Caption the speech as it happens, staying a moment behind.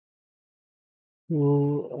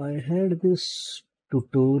So I had this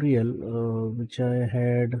tutorial which I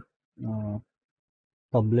had uh,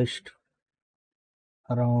 published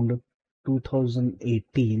around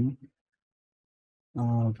 2018,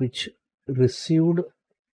 which received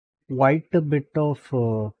quite a bit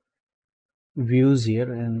of views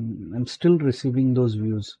here, and I'm still receiving those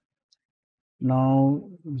views. Now,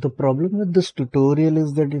 the problem with this tutorial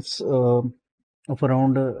is that it's of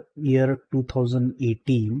around year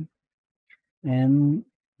 2018, and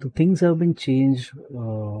the things have been changed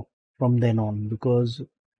from then on, because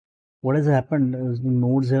what has happened is the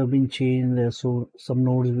nodes have been changed. There are so some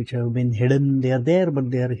nodes which have been hidden. They are there,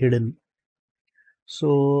 but they are hidden.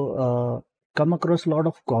 So come across a lot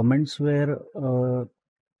of comments where the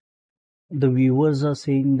viewers are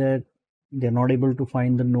saying that they're not able to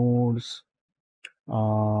find the nodes.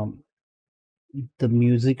 Um the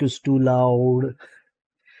music is too loud.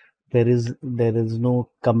 There is no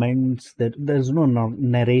comments. There's no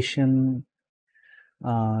narration.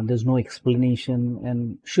 There's no explanation.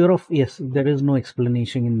 And sure of yes, there is no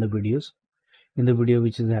explanation in the videos. In the video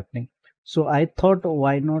which is happening. So I thought,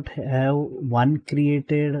 why not have one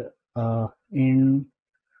created in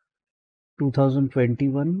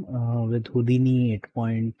 2021 with Houdini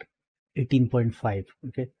 8.18.5.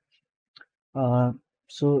 Okay. Uh,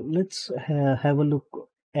 so let's have a look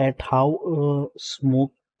at how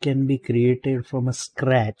smoke can be created from a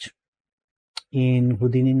scratch in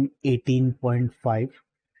Houdini 18.5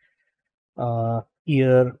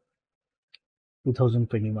 year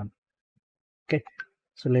 2021. Okay.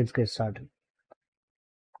 So let's get started.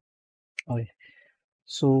 Okay.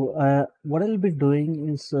 So what I'll be doing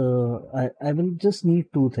is I will just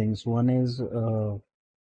need two things. One is a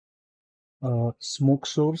smoke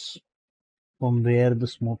source from where the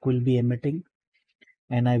smoke will be emitting,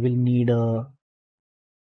 and I will need a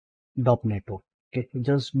DOP network. Okay,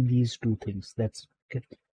 just these two things. That's okay.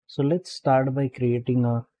 So let's start by creating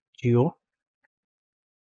a geo.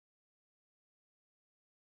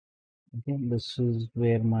 Okay, this is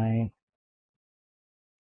where my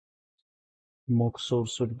smoke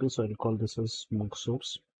source would be. So I'll call this as smoke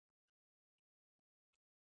source.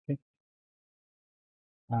 Okay.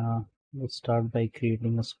 Let's start by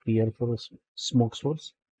creating a sphere for a smoke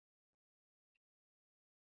source.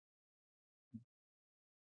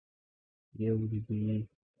 Here will be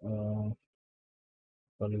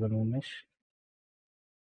polygonal mesh.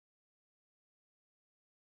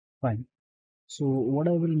 Fine. So what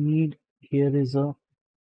I will need here is a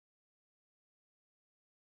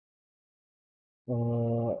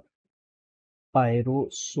pyro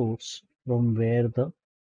source from where the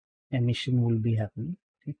emission will be happening.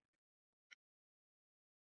 Okay.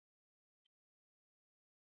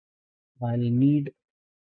 I'll need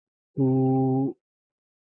to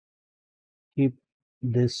keep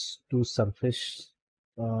this to surface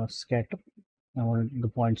scatter. I want the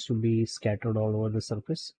points to be scattered all over the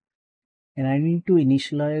surface, and I need to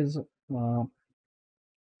initialize uh,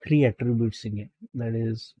 three attributes in it. That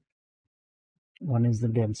is, one is the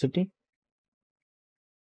density.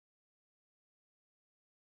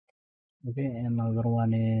 Okay, another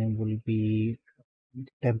one will be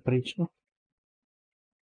temperature.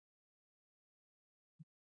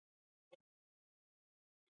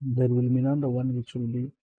 There will be another one which will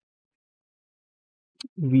be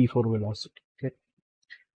v for velocity. Okay.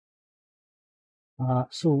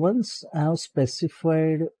 So once I have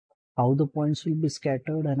specified how the points will be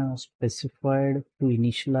scattered, and I have specified to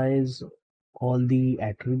initialize all the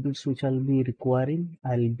attributes which I'll be requiring,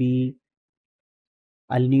 I'll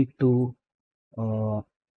need to uh,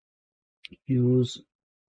 use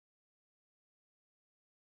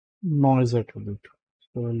noise attribute.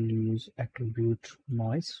 So I'll use attribute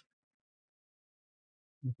noise.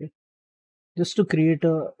 Okay, just to create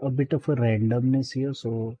a bit of a randomness here.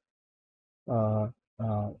 So uh,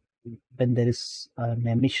 uh, when there is an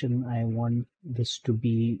emission, I want this to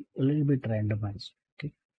be a little bit randomized.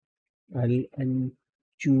 Okay, I'll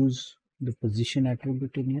choose the position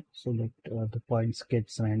attribute in here so that the points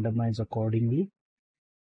gets randomized accordingly,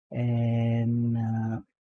 and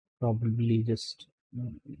probably just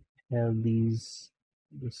have this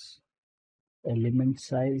element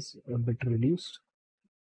size a bit reduced.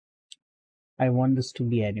 I want this to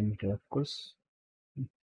be animated, of course.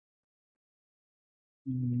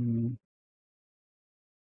 Mm,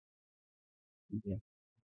 yeah,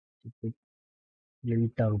 a little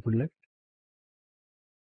turbulent.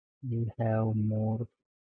 We have more.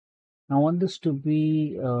 I want this to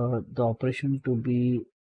be the operation to be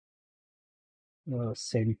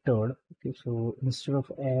centered. Okay, so instead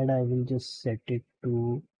of add, I will just set it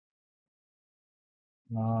to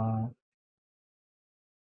uh,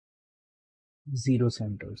 zero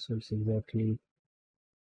center. So it's exactly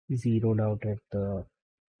zeroed out at the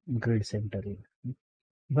grid center here.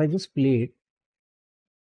 If I just play it,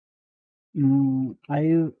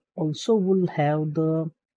 I also will have the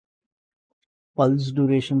pulse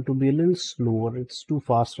duration to be a little slower. It's too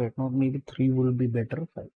fast right now. Maybe 3 will be better.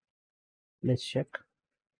 Fine. Let's check.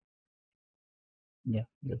 Yeah,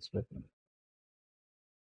 that's better.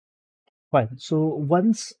 Fine. So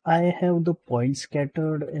once I have the points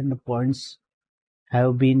scattered and the points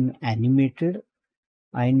have been animated,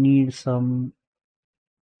 I need some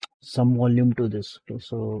volume to this. Okay,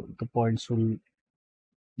 so the points will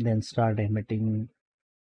then start emitting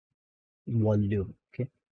volume. Okay.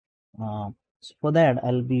 So for that,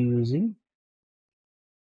 I'll be using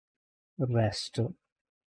raster.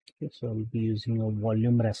 Okay, so I'll be using a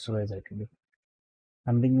volume rasterize attribute.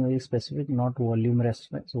 I'm being very specific, not volume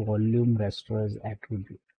rasterize, volume rasterize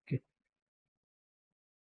attribute. Okay.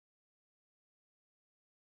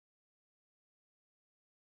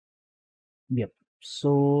 Yep.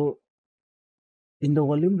 So in the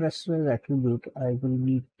volume rasterize attribute, I will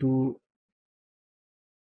need to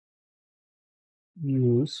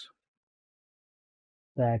use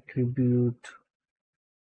the attribute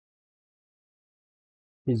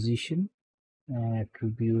position,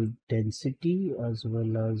 attribute density, as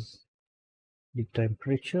well as the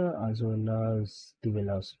temperature, as well as the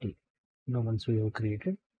velocity. Once we have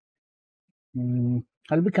created,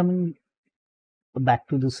 I'll be coming back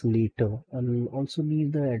to this later. I'll also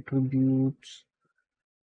need the attributes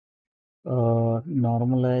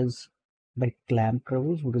normalize by clamp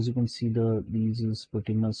travels, because you can see these is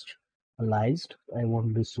pretty much aligned. I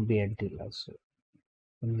want this to be anti-aliased, so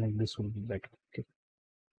something like this will be better. Okay,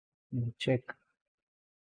 check.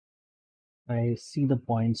 I see the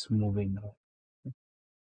points moving now.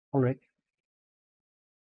 All right.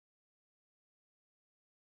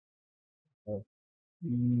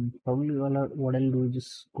 Probably what I'll do is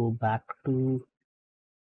just go back to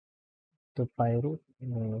the pyro.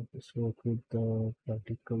 Just work with the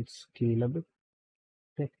particle scale a bit.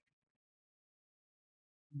 Okay.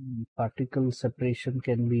 Particle separation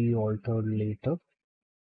can be altered later.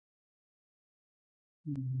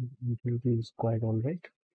 It is quite all right.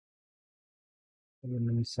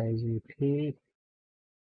 Element size okay.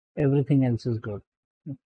 Everything else is good.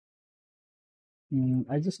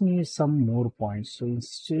 I just need some more points. So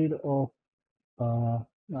instead of uh,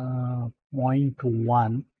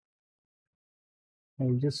 0.1,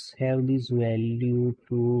 I'll just have this value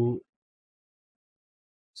to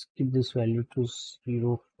skip this value to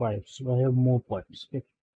 0.5. So I have more points. Okay,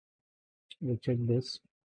 we'll check this.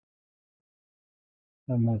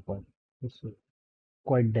 I have more points. This is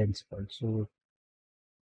quite dense point, so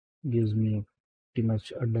gives me pretty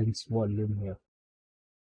much a dense volume here.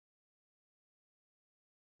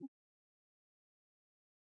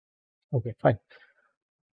 Okay, fine.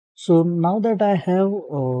 So now that I have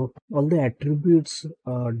all the attributes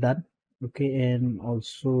done, okay, and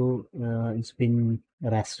also it's been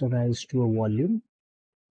rasterized to a volume,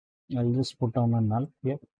 I'll just put on a null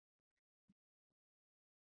here.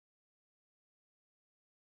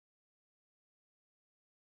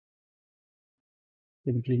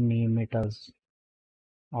 Simply name it as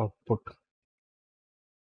output.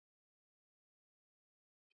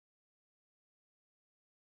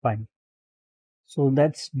 Fine. So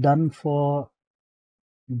that's done for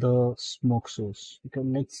the smoke source. Okay,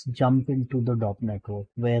 let's jump into the DOP network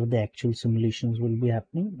where the actual simulations will be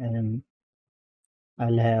happening, and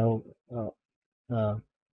I'll have uh,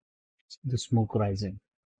 the smoke rising.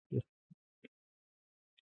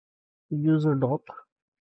 User DOP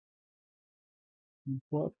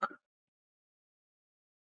network.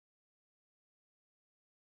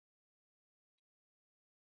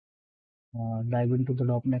 Dive into the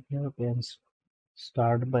DOP network and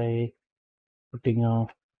start by putting a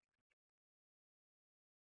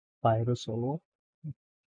pyro solo.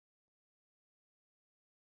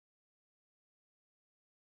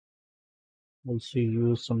 Also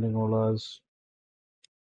use something called as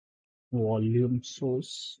volume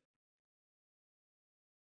source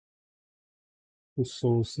to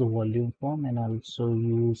source the volume form, and also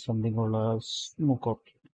use something called as smoke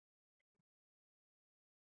object.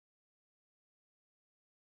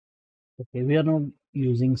 Okay, we are not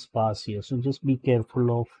using sparse here, so just be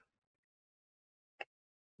careful of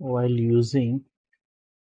while using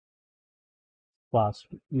sparse.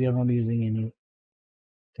 We are not using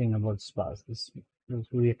anything about sparse.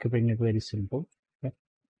 We are keeping it very simple. Okay.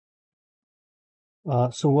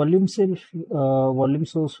 So volume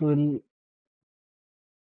source will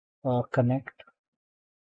connect,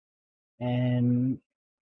 and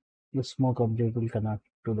the smoke object will connect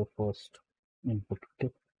to the first. input.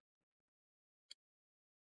 Okay,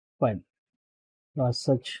 fine. As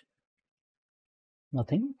such,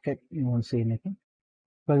 nothing. Okay, you won't say anything.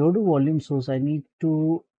 If I go to volume source, I need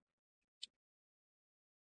to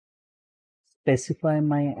specify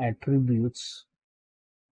my attributes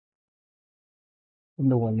in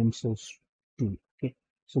the volume source too. Okay,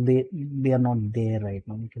 so they are not there right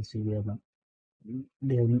now. You can see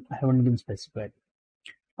haven't been specified.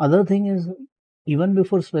 Other thing is, even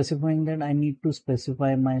before specifying that, I need to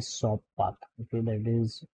specify my SOP path. Okay, that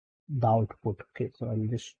is the output. Okay, so I'll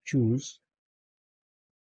just choose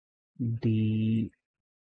the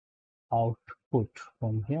output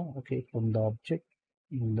from here. Okay, from the object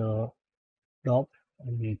in the top, I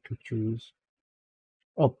need to choose.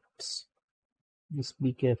 Oops, just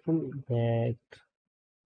be careful that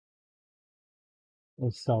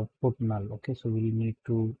it's output null. Okay, so we need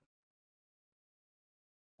to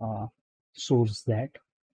uh, source that.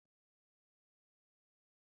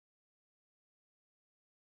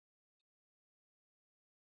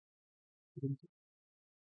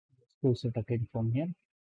 Source it again from here,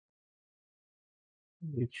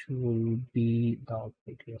 which will be the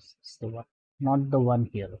output. Yes, it's the one, not the one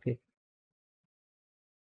here. Okay,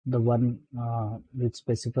 the one which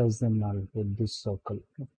specifies the null with this circle.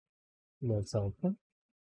 Okay, that's output.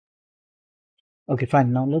 Okay,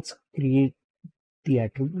 fine. Now let's create the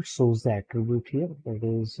attribute. Source the attribute here. That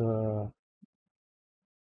is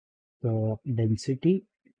the density.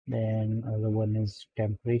 Then other one is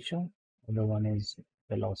temperature. Other one is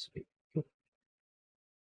velocity. Okay.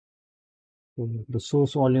 So the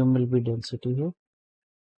source volume will be density here.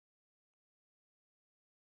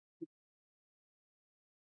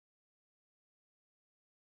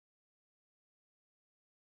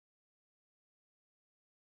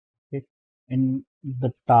 Okay. And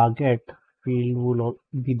the target field will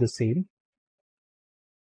be the same,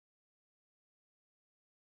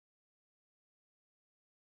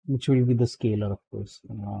 which will be the scalar, of course.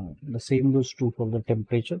 The same goes true for the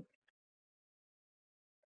temperature.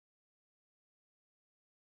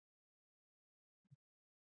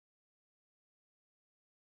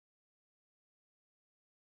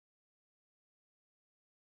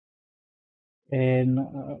 And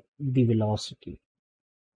the velocity.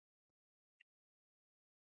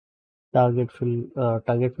 Target field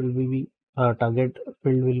will be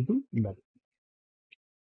null,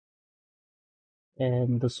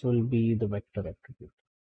 and this will be the vector attribute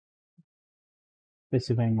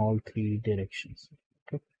specifying all three directions.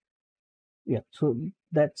 Okay, yeah, so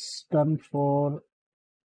that's done for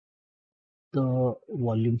the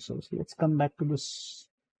volume source. Let's come back to this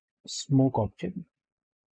smoke object.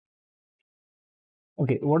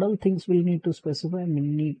 Okay, what all things we need to specify? We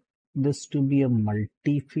need this to be a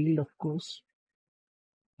multi-field, of course,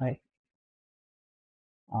 right?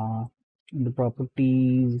 Uh, the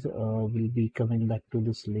properties will be coming back to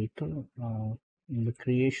this later. In the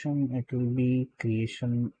creation, it will be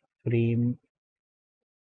creation frame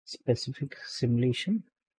specific simulation,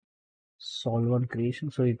 solve on creation.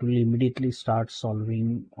 So it will immediately start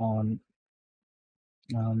solving on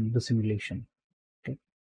the simulation. Okay.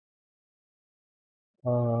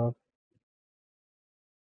 Uh,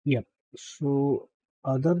 yeah. So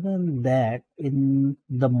other than that, in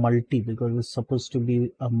the multi, because it's supposed to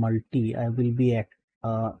be a multi, I will be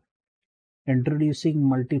uh, introducing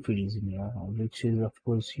multi fields in here, which is of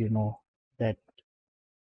course that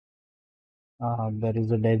there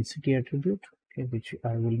is a density attribute, okay, which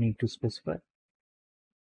I will need to specify.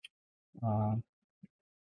 Uh,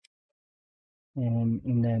 and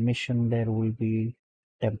in the emission, there will be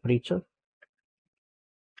temperature.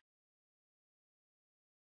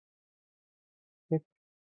 Okay.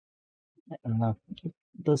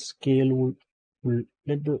 The scale will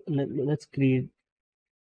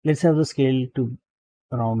let's have the scale to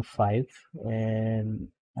around 5, and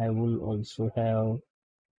I will also have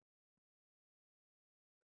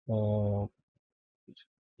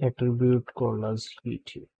attribute called as heat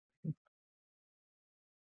here.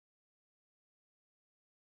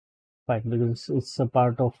 Fine, because it's a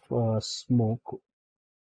part of smoke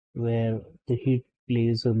where the heat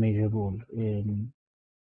plays a major role in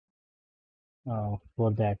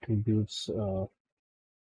for the attributes for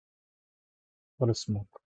a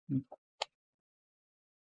smoke.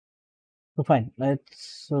 So fine,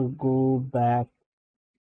 let's go back.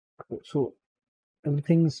 So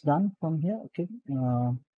everything's done from here. Okay.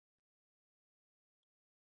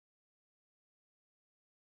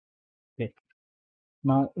 Okay.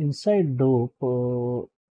 Now inside dope,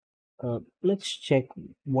 let's check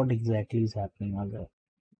what exactly is happening on the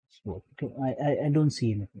smoke. Okay. I don't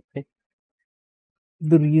see anything. Okay.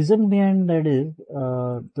 The reason behind that is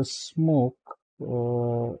the smoke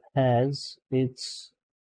has its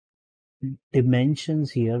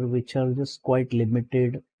dimensions here, which are just quite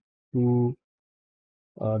limited to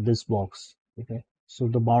this box. Okay, so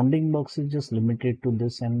the bounding box is just limited to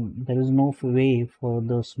this, and there is no way for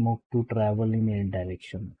the smoke to travel in any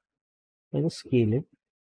direction. Let us scale it.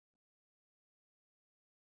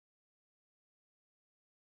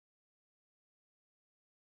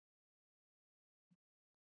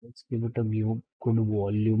 Let's give it a good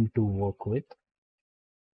volume to work with.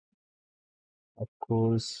 Of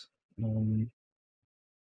course, the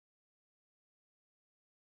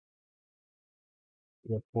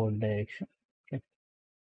upward direction. Okay,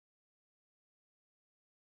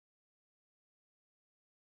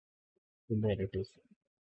 so there it is.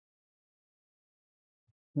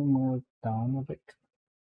 Move it down a bit.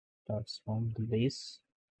 Starts from the base.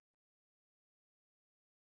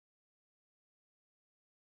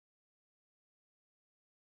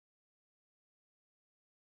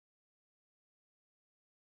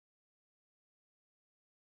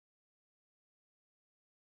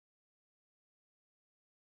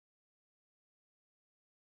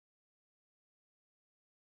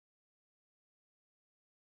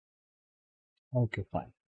 Okay,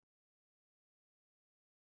 fine.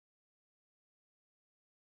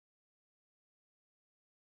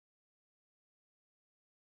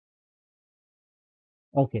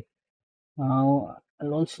 Okay. Now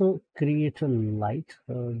I'll also create a light,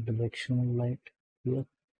 directional light here,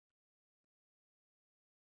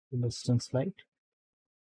 the distance light.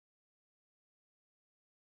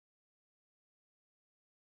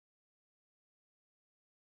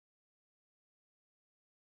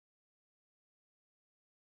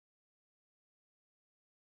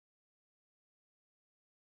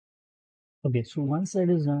 Okay, so once that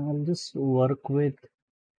is done, I'll just work with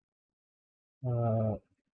uh,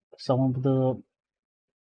 some of the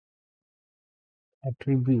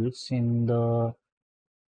attributes in the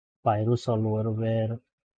pyro solver where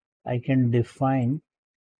I can define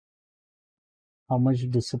how much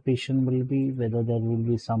dissipation will be, whether there will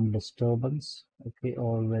be some disturbance, okay,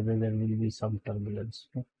 or whether there will be some turbulence.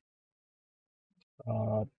 Okay.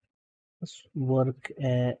 Just work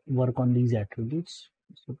on these attributes.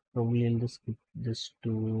 So probably I'll just keep this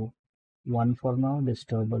to 1 for now.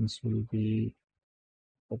 Disturbance will be,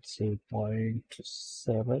 let's say,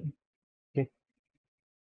 0.7. Okay,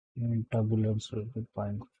 and turbulence will be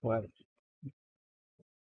 0.5.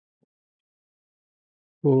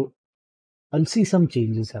 So I'll see some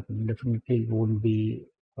changes happening. Definitely won't be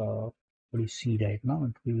what you see right now.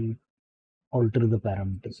 It will alter the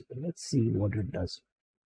parameters. Let's see what it does.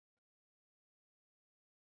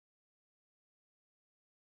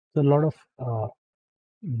 So a lot of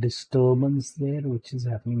disturbance there, which is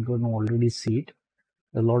happening. You can already see it.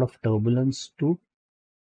 A lot of turbulence too.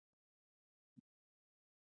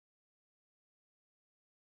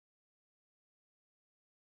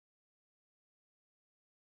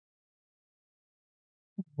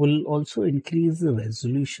 Will also increase the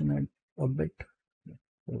resolution a bit.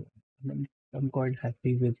 So I'm quite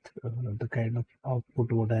happy with the kind of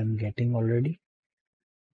output what I'm getting already.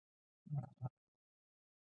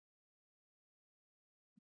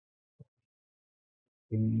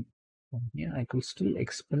 In, yeah, I could still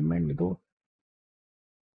experiment though.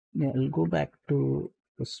 Yeah, I'll go back to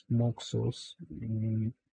the smoke source.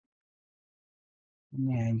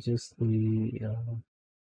 Yeah, just the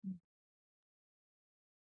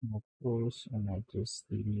smoke source, and I just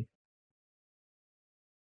the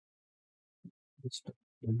just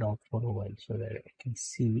it out for a while so that I can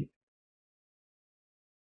see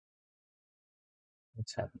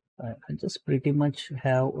what's happening. I just pretty much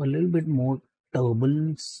have a little bit more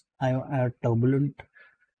turbulence. I have turbulent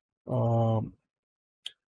uh,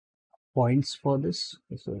 points for this.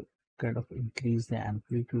 So kind of increase the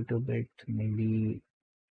amplitude a bit. Maybe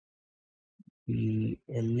the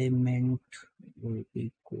element will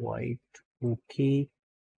be quite okay.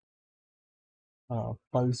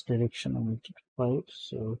 Pulse direction on it 5.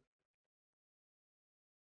 So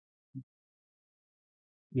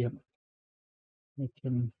yeah, I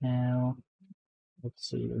can have, let's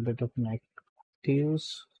see, a bit of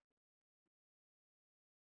negatives.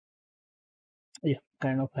 Yeah,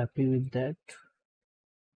 kind of happy with that.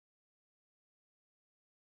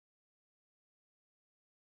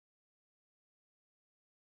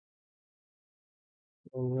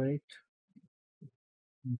 All right.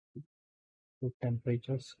 So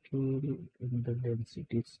temperature scale in the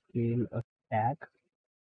density scale attack.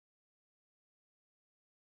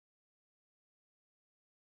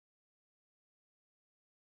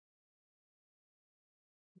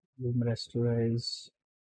 Room rasterize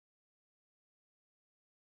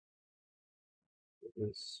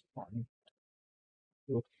is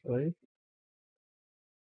 125.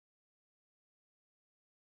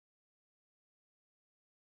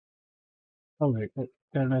 All right, I'm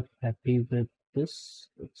kind of happy with this.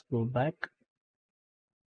 Let's go back.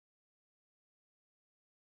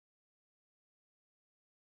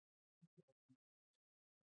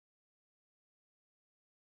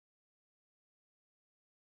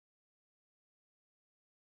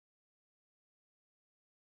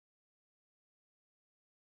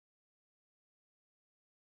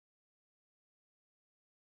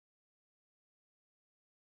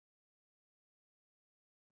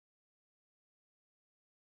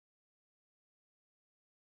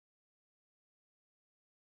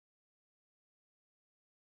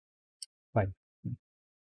 Fine.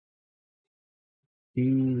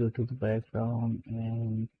 We go to the background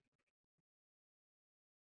and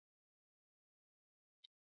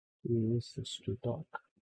use this to talk.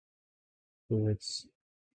 So it's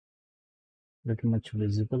pretty much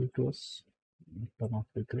visible to us. Turn off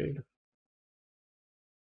the grid.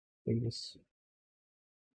 Yes.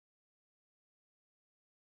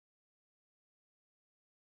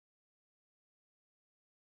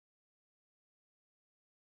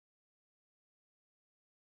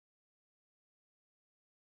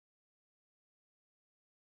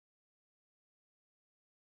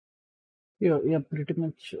 Yeah, pretty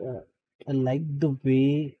much. I like the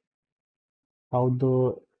way how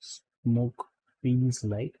the smoke feels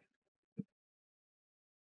like.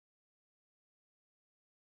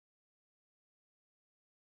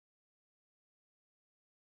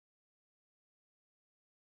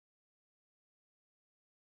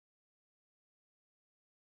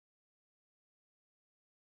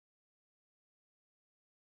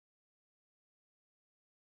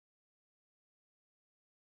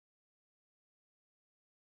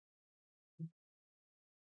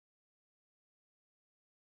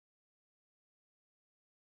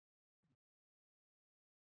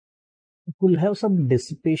 It will have some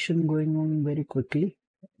dissipation going on very quickly.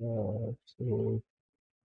 So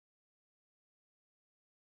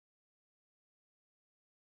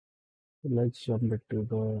let's jump into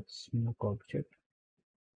the smoke object.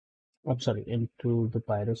 I'm sorry, into the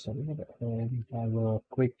pyro solver and have a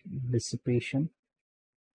quick dissipation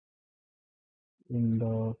in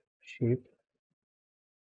the shape.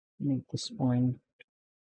 Make this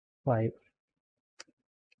 0.5.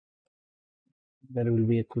 There will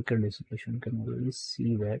be a quicker dissipation. You can already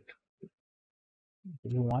see that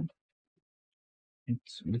if you want.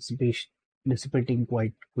 It's dissipating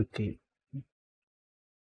quite quickly.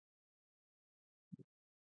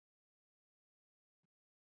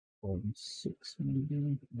 0.6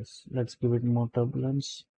 maybe. Yes, let's give it more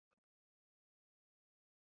turbulence.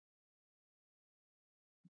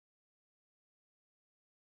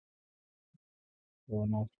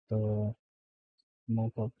 One of the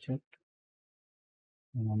smoke object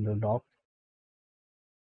and on the dock.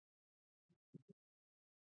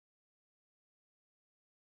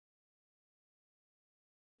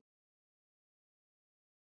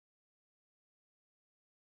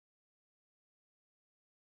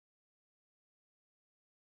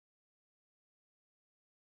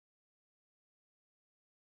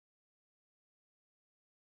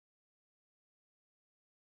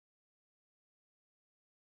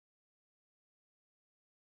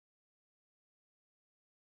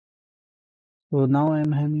 So now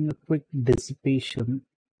I'm having a quick dissipation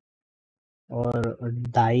or a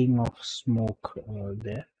dying of smoke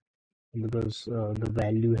there because the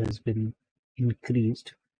value has been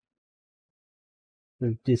increased. So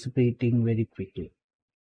it's dissipating very quickly.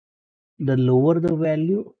 The lower the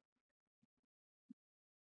value,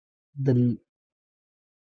 the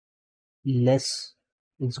less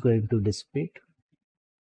it's going to dissipate.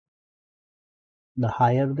 The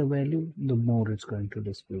higher the value, the more it's going to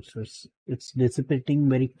dissipate. So it's dissipating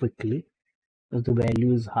very quickly because the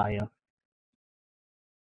value is higher.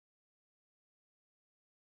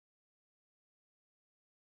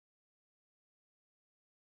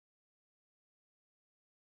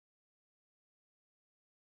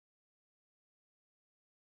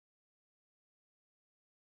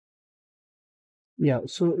 Yeah,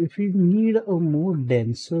 so if you need a more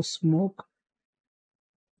denser smoke,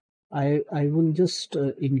 I will just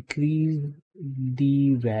increase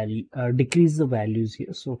the value, decrease the values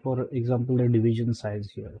here. So for example, the division size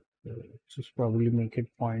here, just probably make it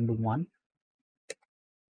 0.1.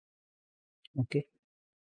 Okay.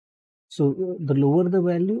 So the lower the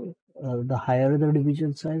value, the higher the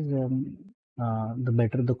division size, the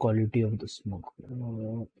better the quality of the smoke.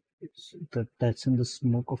 That's in the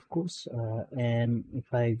smoke, of course. And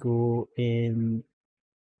if I go in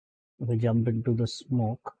if I jump into the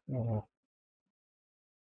smoke,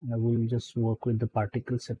 I will just work with the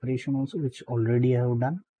particle separation also, which already I have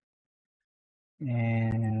done,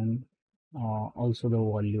 and also the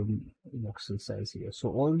volume voxel size here. So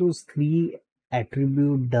all those three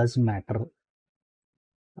attribute does matter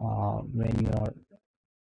when you are.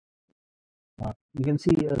 You can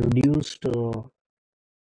see a reduced uh,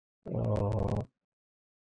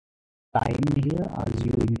 time here as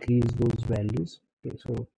you increase those values. Okay,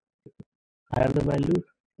 so higher the value,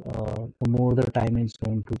 the more the time is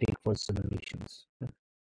going to take for simulations.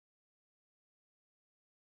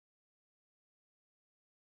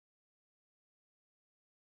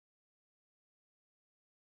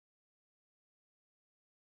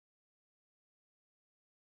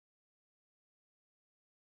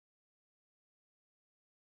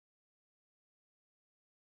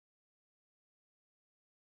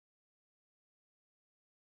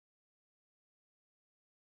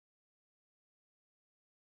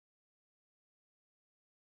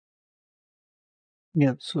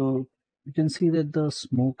 Yeah, so you can see that the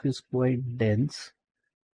smoke is quite dense,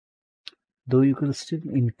 though you can still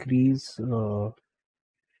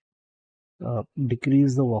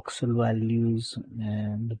decrease the voxel values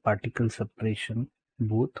and the particle separation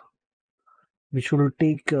both, which will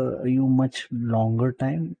take you much longer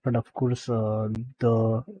time. But of course,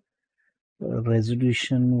 the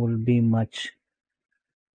resolution will be much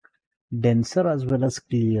denser as well as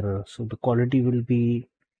clearer. So the quality will be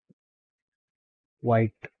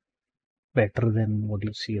quite better than what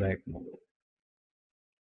you see right now.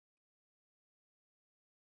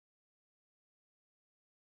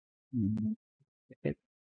 Mhm. It-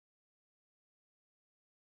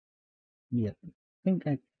 yeah, I think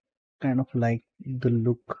I kind of like the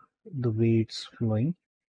look, the way it's flowing.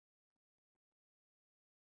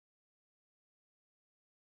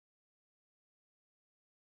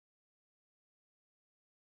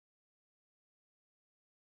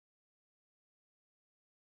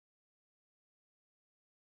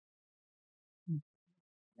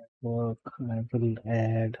 Work, I will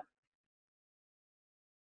add.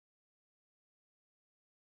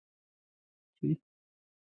 See,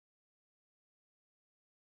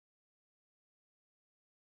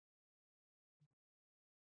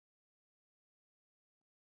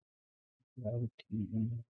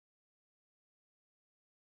 gravity.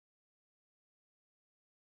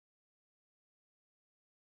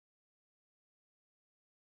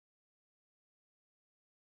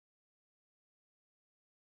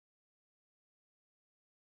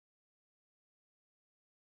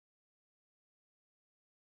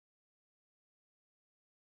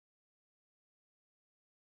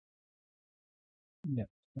 Yeah.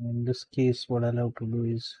 In this case, what I'll have to do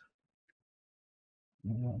is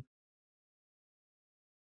uh,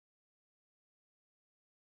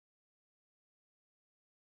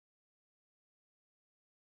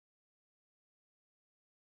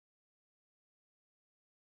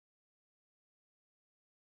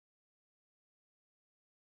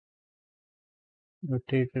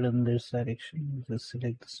 rotate it in this direction. Just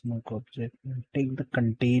select the smoke object and take the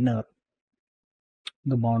container,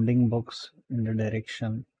 the bounding box in the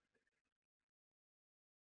direction.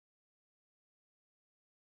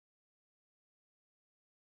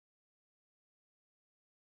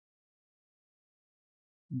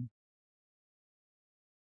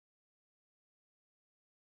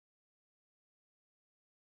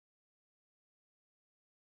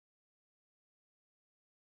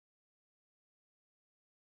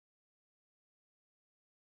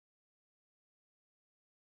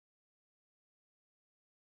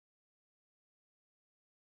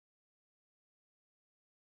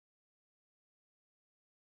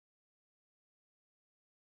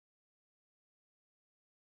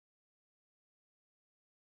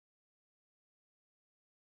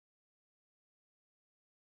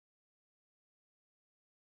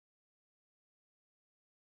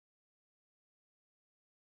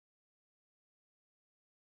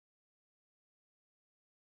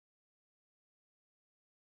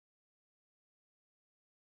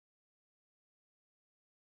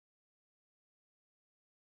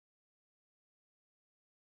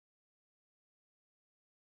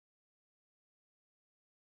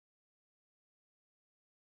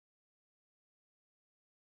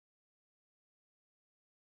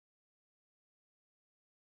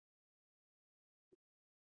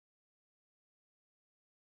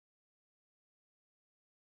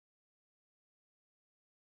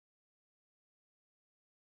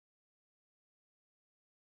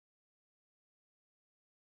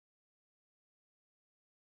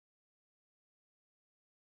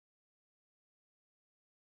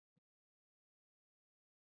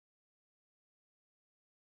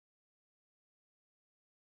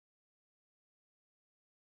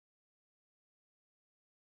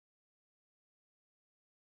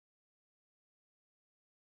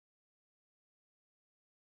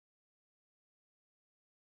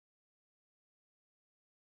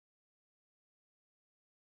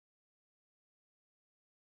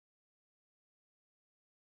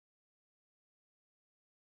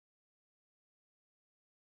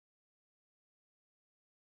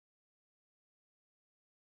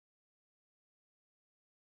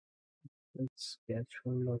 Let's catch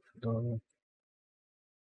hold of the.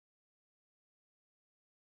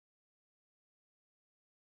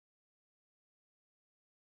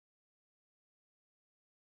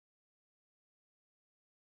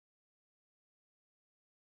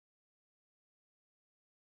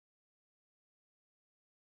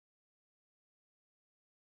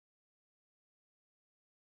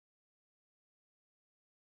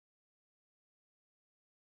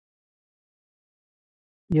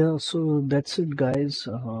 Yeah, so that's it, guys.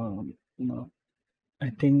 I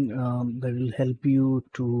think that will help you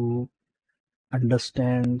to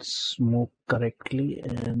understand smoke correctly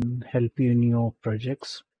and help you in your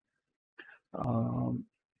projects. Um,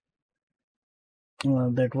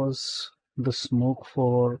 that was the smoke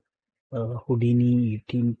for Houdini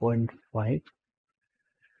 18.5.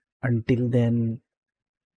 Until then,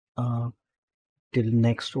 uh, till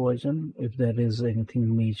next version, if there is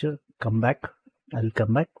anything major, come back. I'll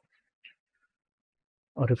come back.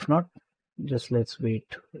 Or if not, just let's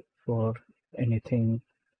wait for anything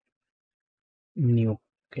new.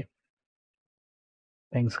 Okay.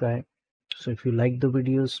 Thanks, guy. So if you like the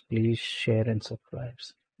videos, please share and subscribe.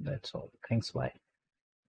 That's all. Thanks. Bye.